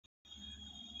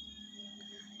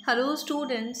Hello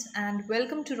students and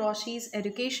welcome to Roshi's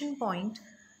Education Point.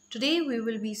 Today we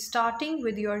will be starting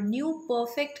with your new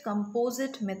Perfect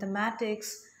Composite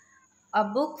Mathematics, a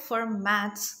book for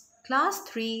maths, class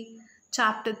 3,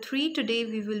 chapter 3 today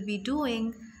we will be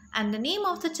doing, and the name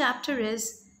of the chapter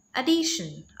is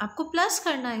addition. आपको plus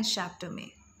करना है इस chapter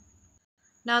में.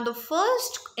 Now the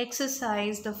first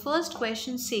exercise, the first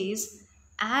question says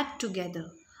add together.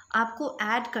 आपको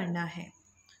add करना है.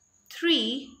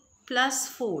 3 plus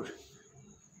 4.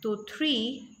 So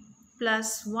 3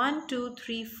 plus 1, 2,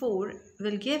 3, 4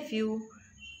 will give you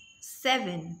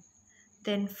 7.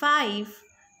 Then 5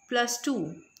 plus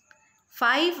 2.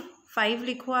 5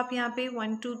 लिखो आप यहाँ पे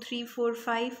 1, 2, 3, 4,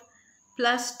 5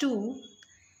 plus 2.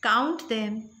 Count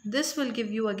them. This will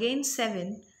give you again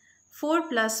 7. 4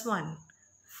 plus 1.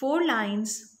 4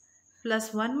 lines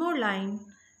plus 1 more line.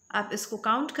 आप इसको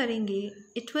count करेंगे.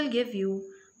 It will give you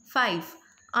 5.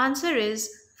 Answer is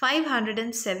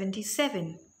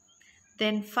 577.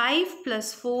 Then 5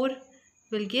 plus 4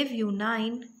 will give you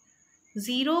 9.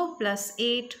 0 plus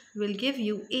 8 will give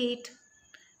you 8.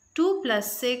 2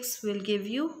 plus 6 will give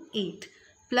you 8.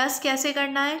 Plus कैसे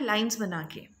करना है? Lines बना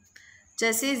के.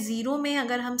 जैसे 0 में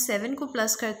अगर हम 7 को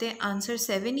प्लस करते हैं आंसर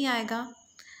 7 ही आएगा.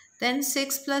 देन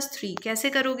 6 प्लस 3 कैसे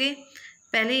करोगे?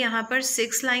 पहले यहाँ पर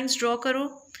 6 लाइंस ड्रॉ करो,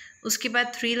 उसके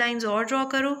बाद 3 लाइंस और ड्रॉ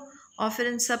करो और फिर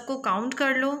इन सबको काउंट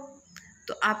कर लो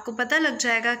तो आपको पता लग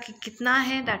जाएगा कि कितना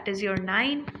है. That is your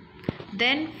 9.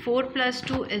 Then 4 plus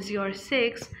 2 is your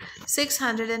 6.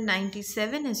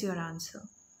 697 is your answer.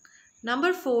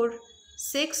 Number 4,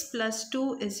 6 plus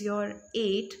 2 is your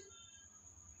 8.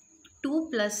 2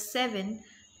 plus 7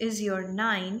 is your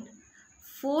 9.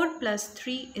 4 plus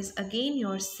 3 is again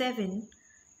your 7.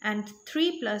 And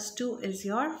 3 plus 2 is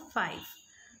your 5.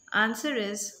 Answer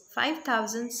is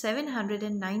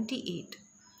 5798.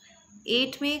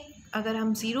 8 में अगर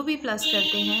हम 0 भी प्लस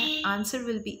करते हैं answer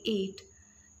will be 8.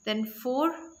 Then 4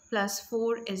 plus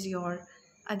 4 is your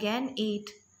again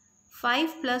 8.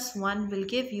 5 plus 1 will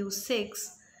give you 6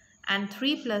 and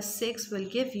 3 plus 6 will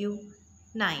give you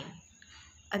 9.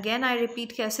 Again I repeat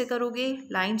कैसे करोगे?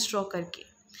 Lines draw करके.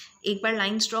 एक बार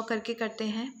लाइंस ड्रॉ करके करते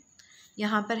हैं.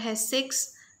 यहाँ पर है 6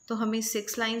 तो हमें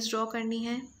 6 लाइंस ड्रॉ करनी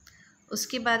है.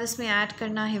 उसके बाद इसमें ऐड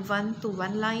करना है 1 तो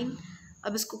 1 लाइन.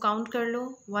 अब इसको काउंट कर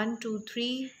लो 1, 2,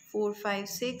 3, 4, 5,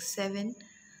 6,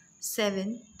 7.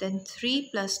 Then 3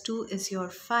 plus 2 is your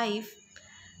 5.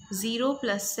 0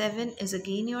 plus 7 is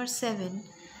again your 7.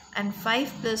 And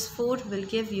 5 plus 4 will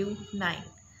give you 9.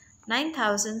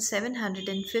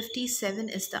 9757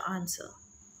 is the answer.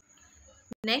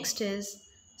 Next is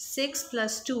 6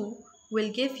 plus 2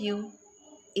 will give you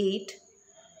 8.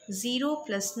 0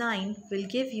 plus 9 will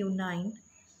give you 9.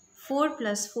 4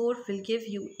 plus 4 will give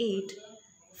you 8.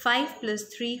 5 plus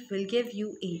 3 will give you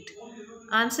 8.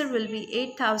 Answer will be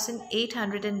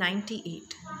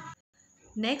 8898.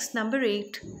 Next, number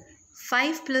 8.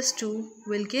 5 plus 2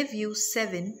 will give you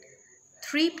 7.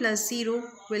 3 plus 0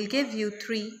 will give you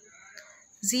 3.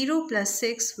 0 plus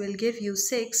 6 will give you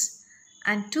 6.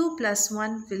 And 2 plus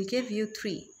 1 will give you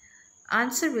 3.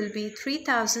 Answer will be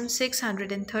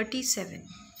 3637.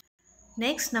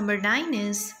 Next, number 9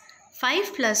 is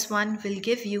 5 plus 1 will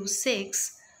give you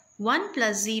 6. 1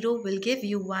 plus 0 will give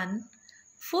you 1.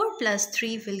 4 plus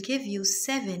 3 will give you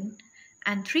 7.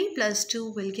 And 3 plus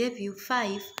 2 will give you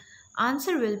 5.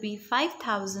 Answer will be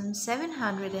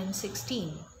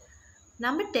 5716.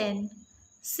 Number 10.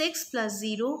 6 plus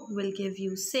 0 will give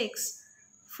you 6.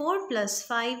 4 plus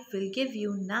 5 will give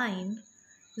you 9.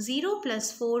 0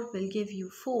 plus 4 will give you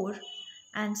 4.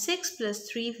 And 6 plus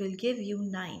 3 will give you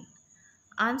 9.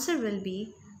 Answer will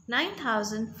be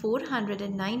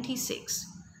 9496.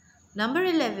 Number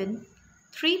 11.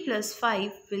 3 plus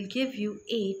 5 will give you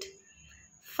 8.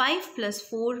 5 plus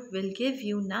 4 will give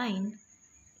you 9.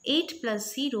 8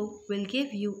 plus 0 will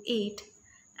give you 8.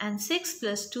 And 6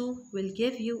 plus 2 will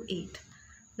give you 8.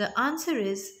 The answer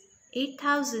is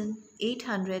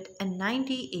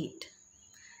 8898.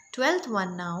 12th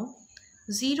one now.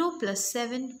 0 plus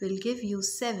 7 will give you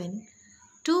 7.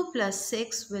 2 plus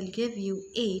 6 will give you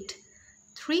 8.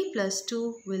 3 plus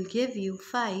 2 will give you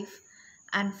 5.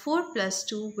 And 4 plus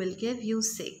 2 will give you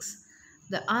 6.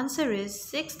 The answer is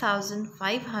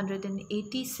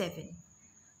 6587.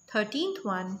 13th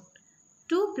one.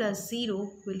 2 plus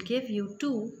 0 will give you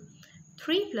 2.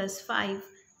 3 plus 5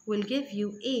 will give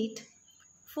you 8.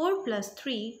 4 plus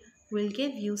 3 will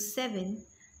give you 7.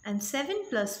 And 7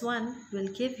 plus 1 will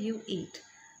give you 8.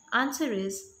 Answer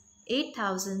is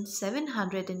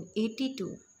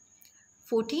 8782.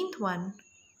 14th one.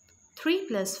 3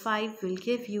 plus 5 will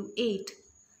give you 8.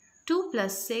 2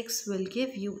 plus 6 will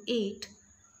give you 8.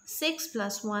 6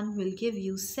 plus 1 will give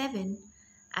you 7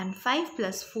 and 5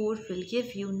 plus 4 will give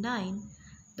you 9.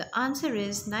 The answer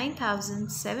is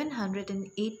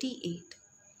 9788.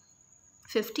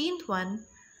 15th one,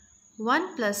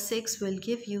 1 plus 6 will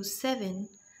give you 7,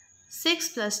 6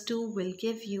 plus 2 will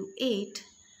give you 8,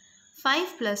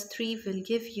 5 plus 3 will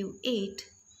give you 8,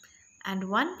 and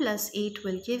 1 plus 8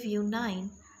 will give you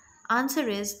 9. Answer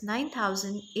is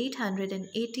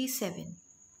 9887.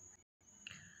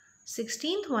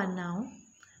 16th one now.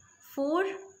 4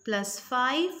 plus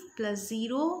 5 plus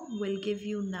 0 will give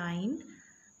you 9.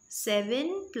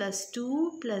 7 plus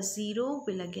 2 plus 0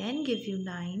 will again give you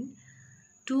 9.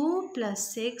 2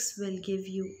 plus 6 will give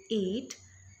you 8.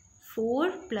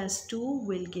 4 plus 2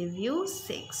 will give you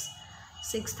 6.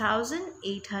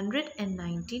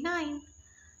 6899.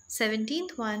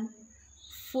 17th one.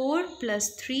 4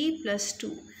 plus 3 plus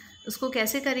 2. उसको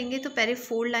कैसे करेंगे? तो पहले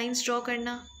 4 lines draw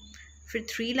करना, फिर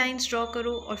 3 lines draw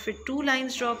करो और फिर 2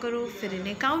 लाइन्स ड्रॉ करो, फिर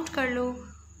इन्हें काउंट कर लो.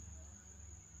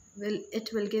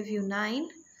 It will give you 9.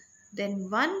 Then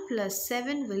 1 plus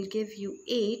 7 will give you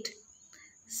 8.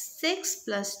 6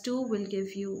 plus 2 will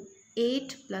give you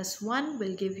 8 plus 1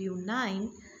 will give you 9.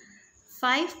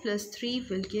 5 plus 3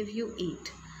 will give you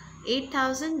 8.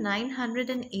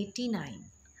 8989.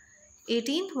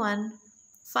 18th one.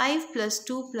 5 plus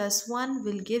 2 plus 1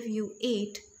 will give you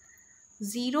 8.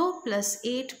 0 plus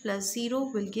 8 plus 0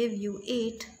 will give you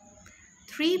 8.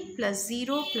 3 plus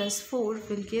 0 plus 4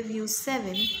 will give you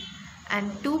 7. And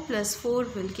 2 plus 4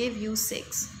 will give you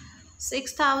 6.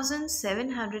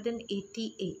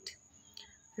 6788.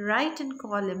 Write in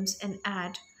columns and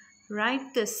add.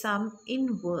 Write the sum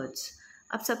in words.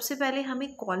 अब सबसे पहले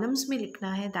हमें columns में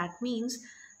लिखना है. That means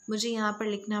मुझे यहाँ पर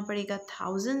लिखना पड़ेगा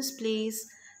थाउजेंड्स प्लेस,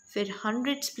 फिर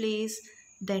hundreds place,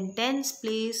 then tens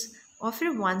place और फिर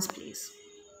वंस प्लेस.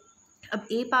 अब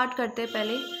ए पार्ट करते हैं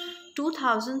पहले.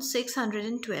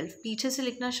 2612 पीछे से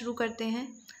लिखना शुरू करते हैं.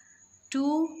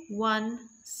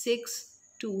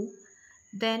 2162,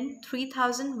 then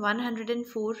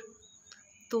 3104,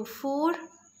 तो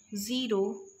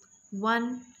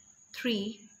 4013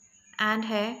 एंड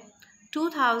है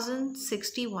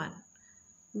 2061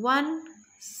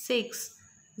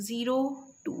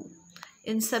 1602.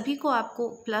 इन सभी को आपको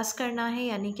प्लस करना है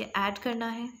यानी कि ऐड करना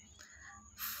है.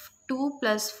 2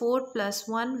 plus 4 plus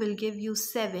 1 will give you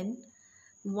 7.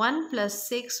 1 plus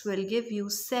 6 will give you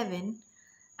 7.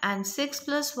 And 6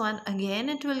 plus 1 again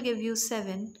it will give you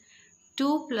 7.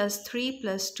 2 plus 3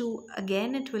 plus 2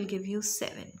 again it will give you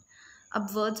 7. अब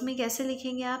वर्ड्स में कैसे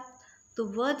लिखेंगे आप? तो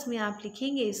वर्ड्स में आप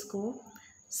लिखेंगे इसको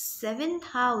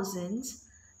 7000.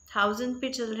 1000 पे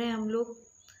चल रहे हैं हम लोग,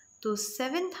 तो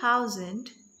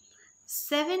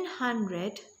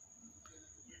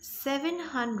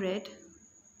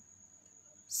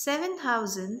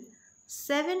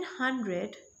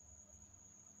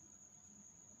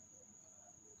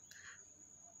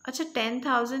अच्छा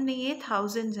 10,000 नहीं है,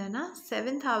 थाउजेंड्स है ना.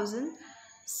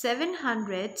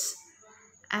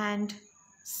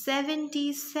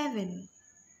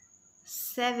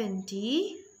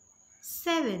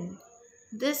 7,777.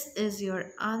 This is your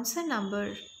answer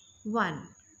number 1,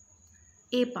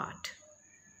 A part.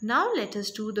 Now let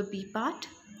us do the B part.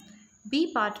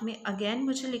 B part में again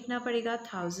मुझे लिखना पड़ेगा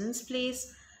thousands place,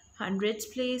 hundreds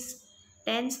place,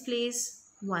 tens place,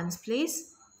 ones place.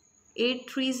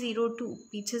 8302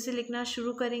 पीछे से लिखना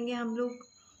शुरू करेंगे हम लोग.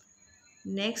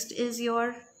 नेक्स्ट इज़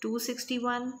योर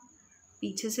 261,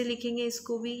 पीछे से लिखेंगे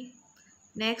इसको भी.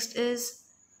 नेक्स्ट इज़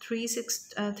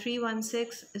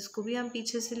 316, इसको भी हम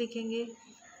पीछे से लिखेंगे.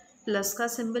 प्लस का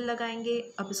सिंबल लगाएंगे.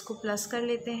 अब इसको प्लस कर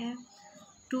लेते हैं.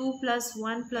 2 plus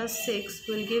 1 plus 6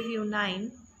 will give you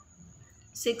 9.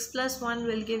 6 plus 1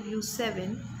 will give you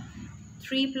 7.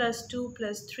 3 plus 2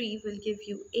 plus 3 will give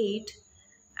you 8.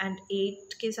 And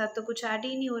 8 के साथ तो कुछ ऐड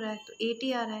ही नहीं हो रहा है, तो 8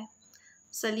 ही आ रहा है.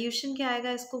 सल्यूशन क्या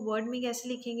आएगा? इसको वर्ड में कैसे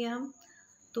लिखेंगे हम?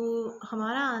 तो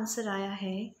हमारा आंसर आया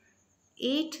है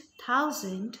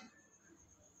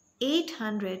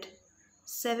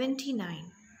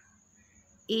 8879.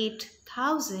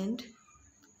 8800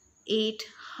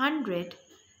 HUNDRED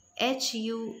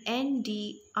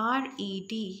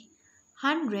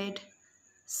 179.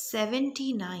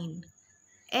 SEVENTYNINE.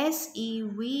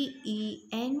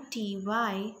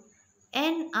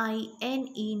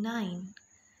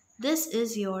 This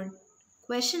is your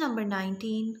question number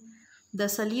 19, the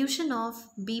solution of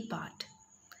B part.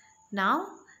 Now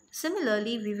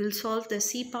similarly we will solve the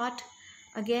C part.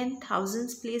 Again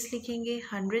thousands place लिखेंगे,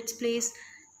 hundreds place,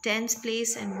 tens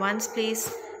place and ones place.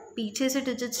 पीछे से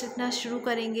digits लिखना शुरू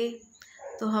करेंगे.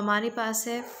 तो हमारे पास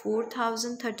है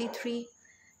 4033.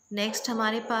 Next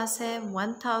हमारे पास है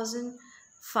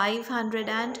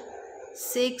 1520.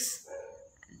 6,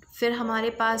 फिर हमारे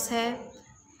पास है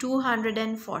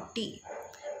 240।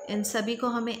 इन सभी को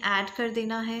हमें ऐड कर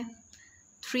देना है।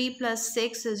 3 +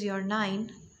 6 is your 9,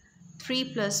 3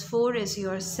 + 4 is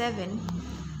your 7,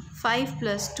 5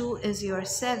 + 2 is your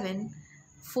 7,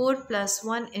 4 +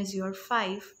 1 is your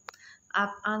 5।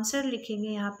 आप आंसर लिखेंगे,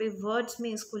 यहाँ पे वर्ड्स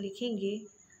में इसको लिखेंगे।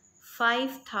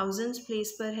 5000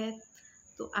 प्लेस पर है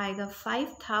तो आएगा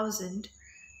 5000।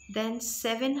 देन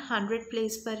 700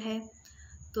 प्लेस पर है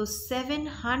तो 700,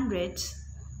 HUNDRED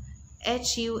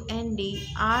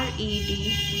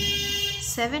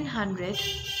 700,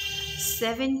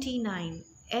 79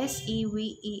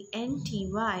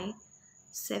 SEVENTY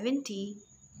 70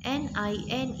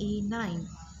 NINE 9.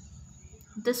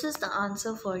 This is the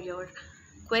answer for your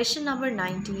question number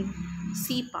 19,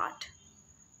 C part.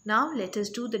 Now let us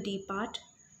do the D part.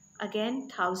 Again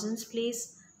thousands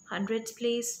place, hundreds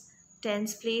place,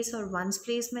 tens place और ones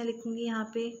place मैं लिखूँगी।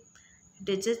 यहाँ पे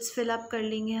digits fill up कर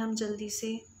लेंगे हम जल्दी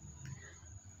से,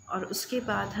 और उसके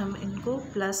बाद हम इनको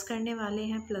प्लस करने वाले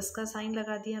हैं। प्लस का साइन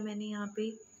लगा दिया मैंने यहाँ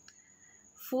पे।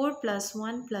 4 +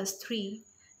 1 + 3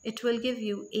 it will give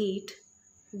you 8,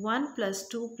 1 +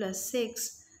 2 + 6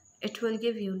 it will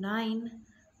give you 9,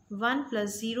 1 +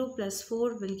 0 + 4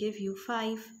 will give you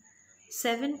 5,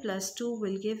 7 + 2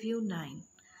 will give you 9.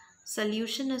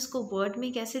 Solution इसको वर्ड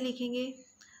में कैसे लिखेंगे?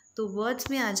 तो वर्ड्स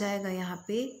में आ जाएगा यहाँ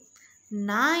पे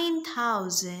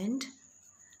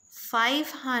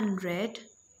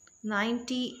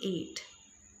 9598,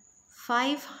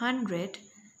 500 HUNDRED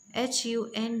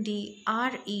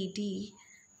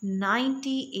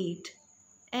 98,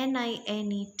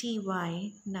 NINETY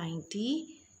 90,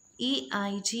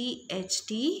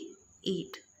 EIGHT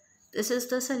 8. This is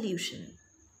the solution.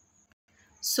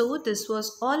 So this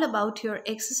was all about your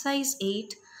exercise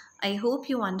 8. I hope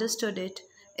you understood it.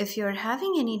 If you are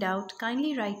having any doubt,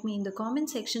 kindly write me in the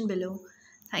comment section below.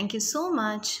 Thank you so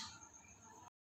much.